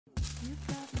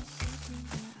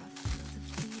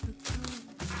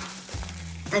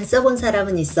안 써본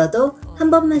사람은 있어도 한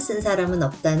번만 쓴 사람은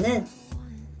없다는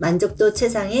만족도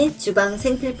최상의 주방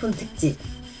생필품 특집.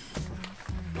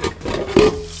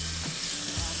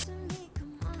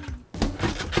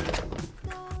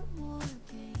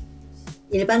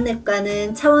 일반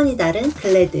랩과는 차원이 다른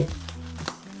글래드.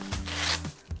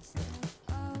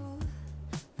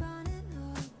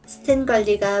 스텐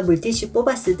관리가 물티슈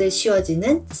뽑아 쓰듯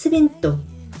쉬워지는 스빈또.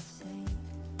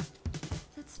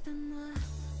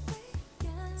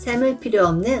 삶을 필요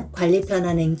없는 관리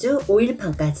편한 행주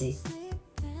오일판까지.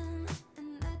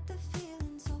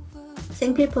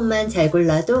 생필품만 잘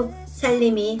골라도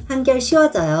살림이 한결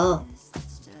쉬워져요.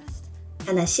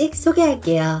 하나씩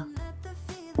소개할게요.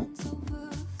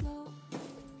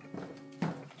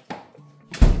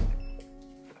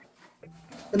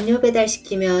 음료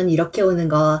배달시키면 이렇게 오는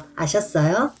거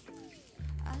아셨어요?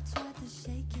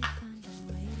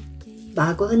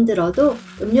 마구 흔들어도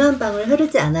음료 한 방울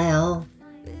흐르지 않아요.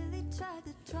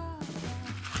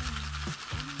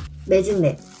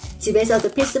 매직랩,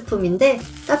 집에서도 필수품인데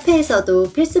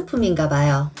카페에서도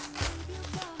필수품인가봐요.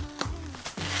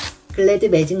 글래드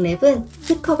매직랩은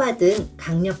특허받은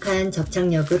강력한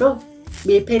접착력으로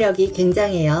밀폐력이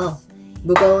굉장해요.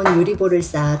 무거운 유리볼을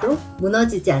쌓아도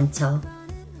무너지지 않죠.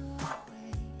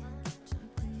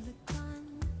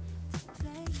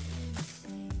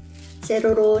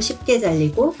 세로로 쉽게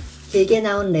잘리고 길게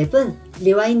나온 랩은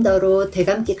리와인더로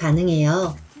되감기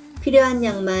가능해요. 필요한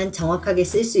양만 정확하게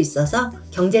쓸 수 있어서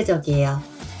경제적이에요.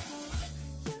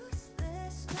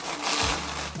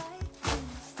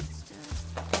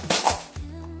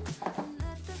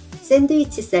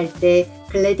 샌드위치 쌀 때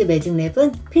글래드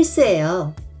매직랩은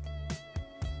필수예요.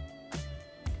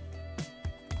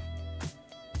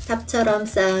 탑처럼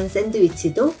쌓은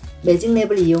샌드위치도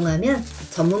매직랩을 이용하면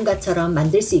전문가처럼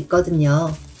만들 수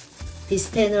있거든요.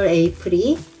 비스페놀 A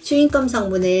프리 추인검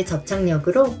성분의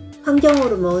접착력으로 환경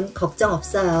호르몬 걱정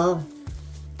없어요.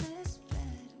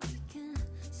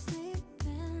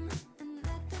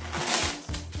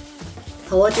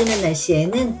 더워지는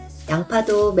날씨에는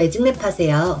양파도 매직랩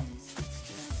하세요.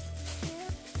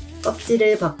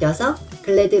 껍질을 벗겨서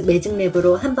글래드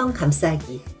매직랩으로 한번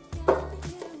감싸기.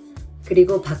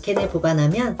 그리고 박캔에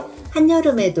보관하면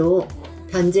한여름에도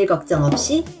변질 걱정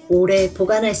없이 오래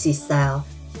보관할 수 있어요.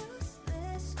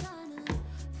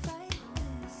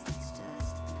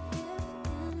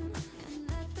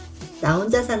 나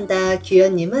혼자 산다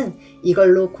규현님은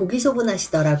이걸로 고기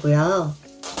소분하시더라고요.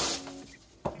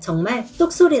 정말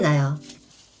똑소리 나요.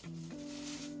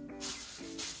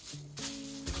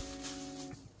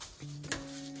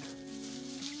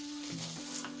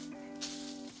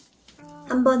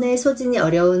 한 번에 소진이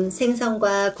어려운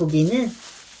생선과 고기는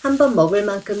한 번 먹을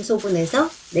만큼 소분해서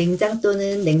냉장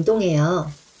또는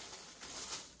냉동해요.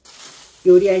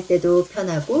 요리할 때도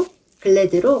편하고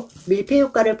글래드로 밀폐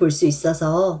효과를 볼 수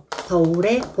있어서 더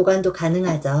오래 보관도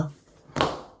가능하죠.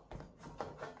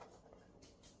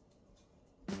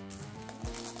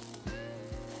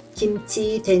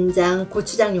 김치, 된장,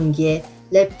 고추장 용기에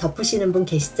랩 덮으시는 분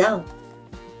계시죠?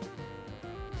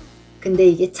 근데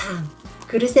이게 참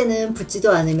그릇에는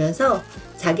붙지도 않으면서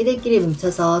자기들끼리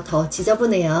뭉쳐서 더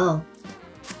지저분해요.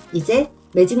 이제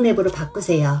매직랩으로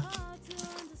바꾸세요.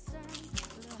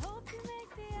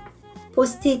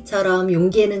 포스트잇처럼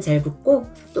용기에는 잘 붙고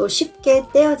또 쉽게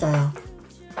떼어져요.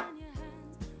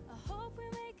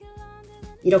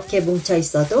 이렇게 뭉쳐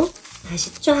있어도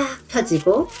다시 쫙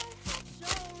펴지고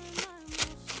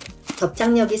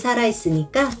접착력이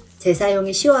살아있으니까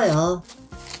재사용이 쉬워요.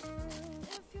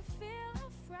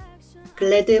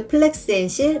 글래드 플렉스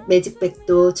앤실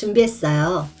매직백도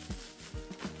준비했어요.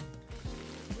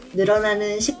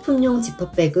 늘어나는 식품용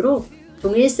지퍼백으로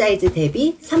동일 사이즈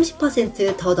대비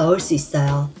 30% 더 넣을 수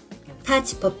있어요. 타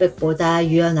지퍼백보다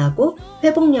유연하고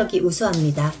회복력이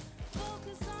우수합니다.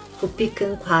 부피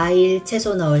큰 과일,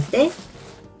 채소 넣을 때,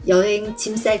 여행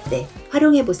짐 쌀 때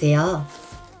활용해보세요.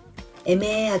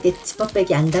 애매하게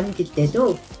지퍼백이 안 담길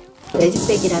때도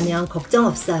매직백이라면 걱정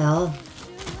없어요.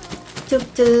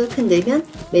 툭툭 흔들면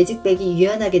매직백이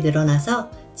유연하게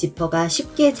늘어나서 지퍼가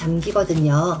쉽게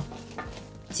잠기거든요.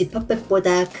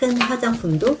 지퍼백보다 큰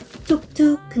화장품도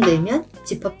툭툭 흔들면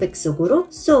지퍼백 속으로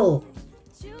쏙!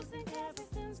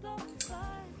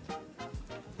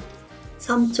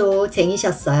 섬초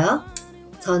쟁이셨어요?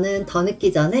 저는 더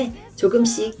늦기 전에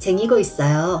조금씩 쟁이고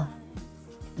있어요.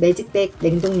 매직백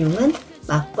냉동용은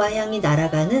맛과 향이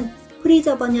날아가는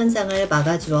프리저번 현상을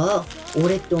막아주어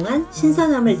오랫동안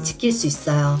신선함을 지킬 수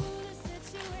있어요.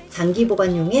 장기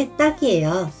보관용에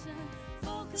딱이에요.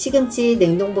 시금치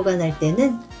냉동 보관할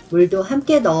때는 물도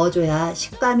함께 넣어줘야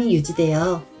식감이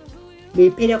유지돼요.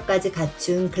 밀폐력까지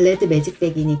갖춘 글래드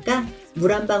매직백이니까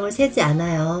물 한 방울 새지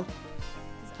않아요.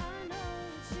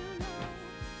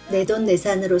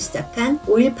 내돈내산으로 시작한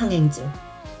오일팡 행주.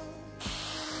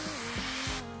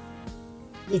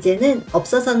 이제는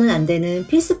없어서는 안 되는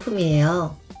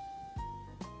필수품이에요.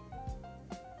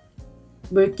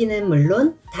 물기는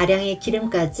물론 다량의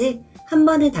기름까지 한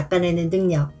번에 닦아내는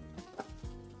능력.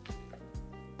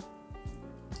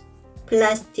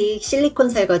 플라스틱, 실리콘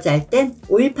설거지 할 땐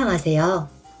오일팡 하세요.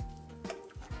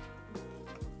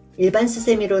 일반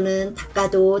수세미로는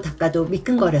닦아도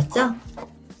미끈거렸죠?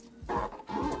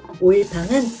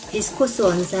 오일팡은 비스코스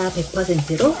원사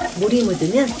 100%로 물이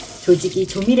묻으면 조직이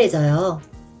조밀해져요.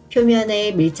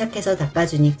 표면에 밀착해서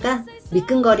닦아주니까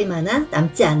미끈거림 하나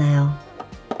남지 않아요.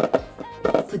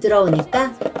 부드러우니까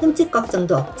흠집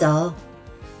걱정도 없죠.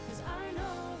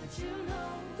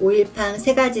 오일팡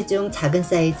 3가지 중 작은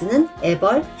사이즈는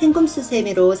애벌, 헹굼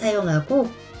수세미로 사용하고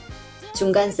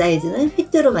중간 사이즈는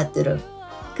휘뚜루마뚜루,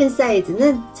 큰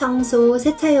사이즈는 청소,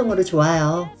 세차용으로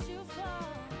좋아요.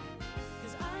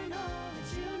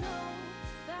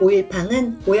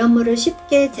 오일팡은 오염물을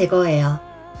쉽게 제거해요.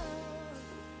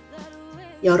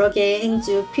 여러 개의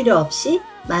행주 필요 없이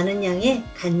많은 양의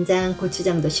간장,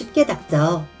 고추장도 쉽게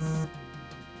닦죠.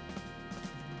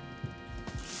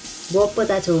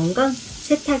 무엇보다 좋은 건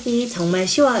세탁이 정말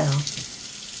쉬워요.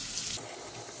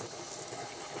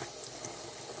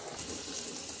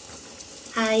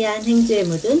 하얀 행주에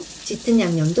묻은 짙은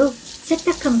양념도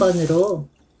세탁 한 번으로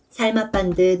살맛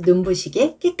듯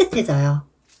눈부시게 깨끗해져요.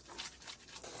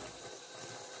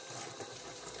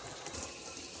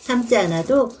 삶지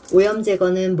않아도 오염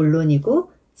제거는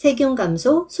물론이고 세균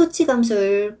감소, 소치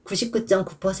감소율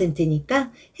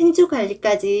 99.9%니까 행주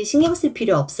관리까지 신경 쓸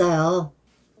필요 없어요.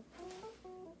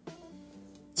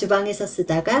 주방에서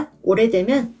쓰다가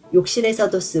오래되면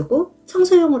욕실에서도 쓰고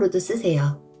청소용으로도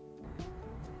쓰세요.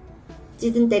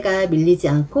 찌든 때가 밀리지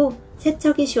않고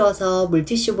세척이 쉬워서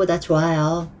물티슈보다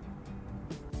좋아요.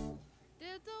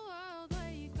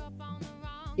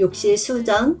 욕실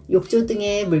수전, 욕조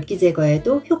등의 물기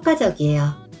제거에도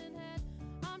효과적이에요.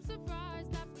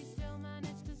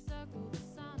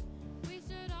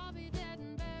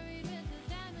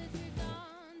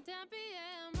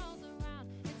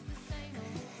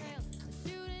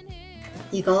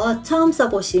 이거 처음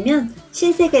써보시면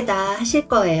신세계다 하실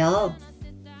거예요.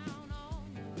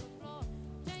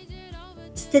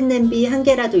 스텐 냄비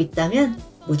 1개라도 있다면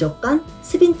무조건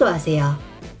스빈또 하세요.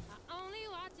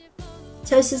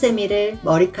 철수세미를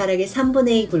머리카락의 3분의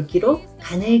 2 굵기로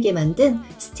가늘게 만든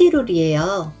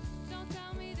스틸롤이에요.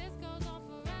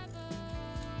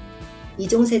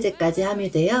 이종세제까지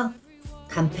함유되어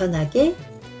간편하게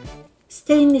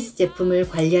스테인리스 제품을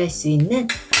관리할 수 있는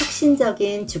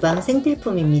혁신적인 주방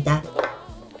생필품입니다.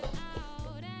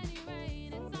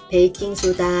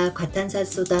 베이킹소다,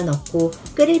 과탄산소다 넣고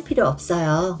끓일 필요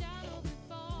없어요.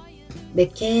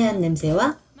 매캐한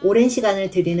냄새와 오랜 시간을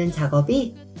들이는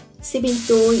작업이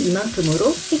스빈또 이만큼으로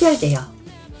해결돼요.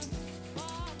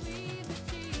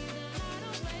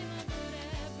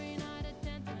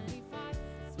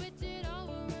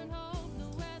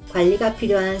 관리가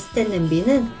필요한 스텐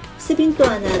냄비는 스빈또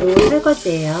하나로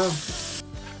설거지해요.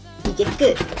 이게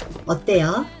끝!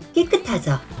 어때요?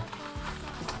 깨끗하죠?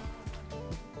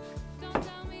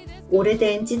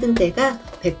 오래된 찌든 때가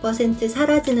 100%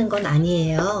 사라지는 건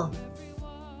아니에요.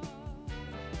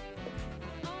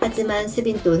 하지만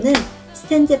스빈또는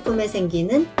스텐 제품에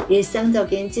생기는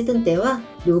일상적인 찌든 때와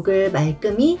녹을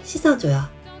말끔히 씻어줘요.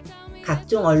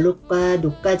 각종 얼룩과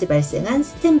녹까지 발생한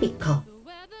스텐 비커.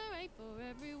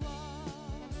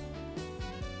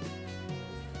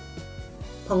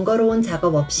 번거로운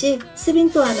작업 없이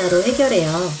스빈또 하나로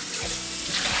해결해요.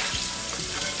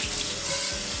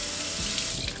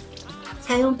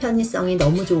 사용 편의성이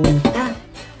너무 좋으니까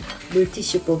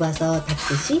물티슈 뽑아서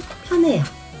닦듯이 편해요.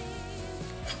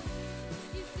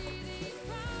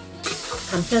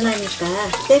 간편하니까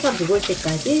때가 묵을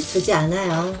때까지 두지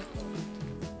않아요.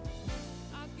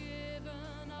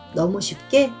 너무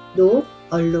쉽게 녹,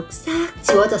 얼룩 싹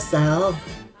지워졌어요.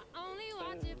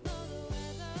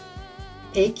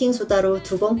 베이킹소다로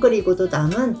 2번 끓이고도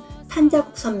남은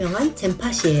탄자국 선명한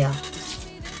잼팥이에요.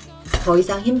 더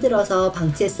이상 힘들어서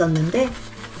방치했었는데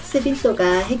스빈또가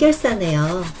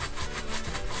해결사네요.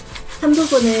 한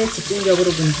부분을 집중적으로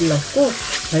문질렀고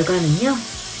결과는요.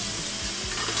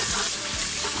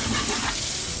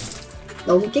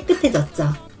 너무 깨끗해졌죠?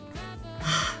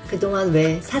 그동안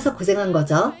왜 사서 고생한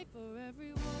거죠?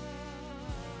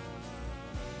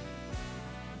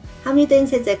 함유된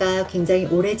세제가 굉장히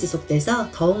오래 지속돼서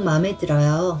더욱 마음에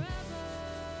들어요.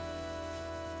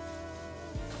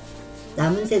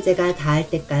 남은 세제가 닿을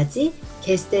때까지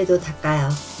개수대도 닦아요.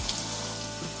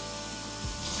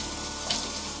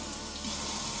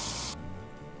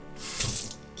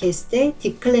 개수대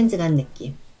딥클렌징한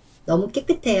느낌. 너무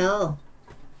깨끗해요.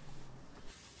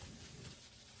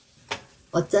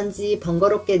 어쩐지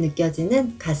번거롭게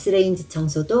느껴지는 가스레인지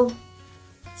청소도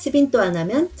 10인도 안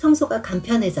하면 청소가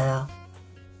간편해져요.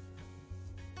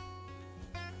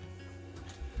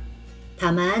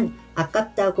 다만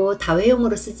아깝다고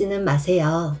다회용으로 쓰지는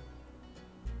마세요.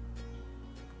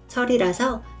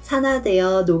 철이라서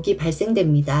산화되어 녹이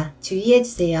발생됩니다.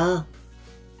 주의해주세요.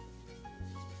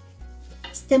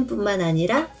 스텐뿐만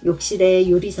아니라 욕실의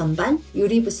유리 선반,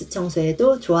 유리부스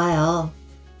청소에도 좋아요.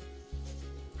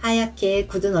 하얗게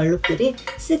굳은 얼룩들이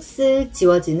쓱쓱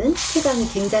지워지는 쾌감이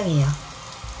굉장해요.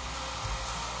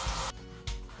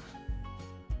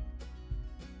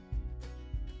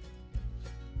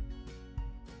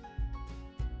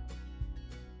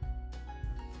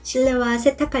 실내화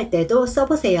세탁할 때도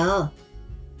써보세요.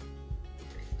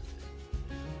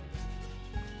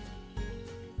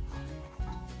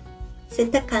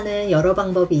 세탁하는 여러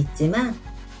방법이 있지만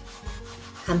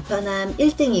간편함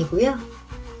 1등이고요.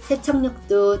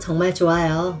 세척력도 정말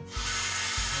좋아요.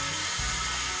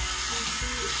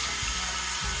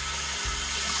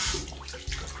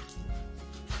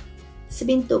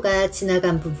 습인도가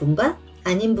지나간 부분과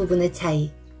아닌 부분의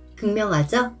차이,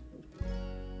 극명하죠?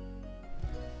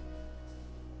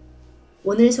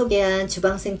 오늘 소개한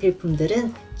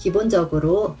주방생필품들은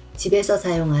기본적으로 집에서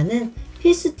사용하는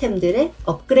필수템들의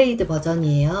업그레이드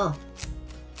버전이에요.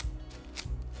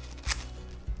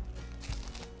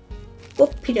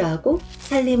 꼭 필요하고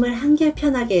살림을 한결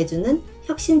편하게 해주는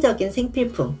혁신적인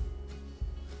생필품.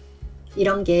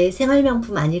 이런 게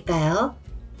생활명품 아닐까요?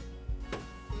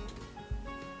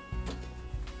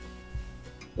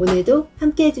 오늘도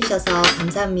함께 해주셔서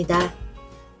감사합니다.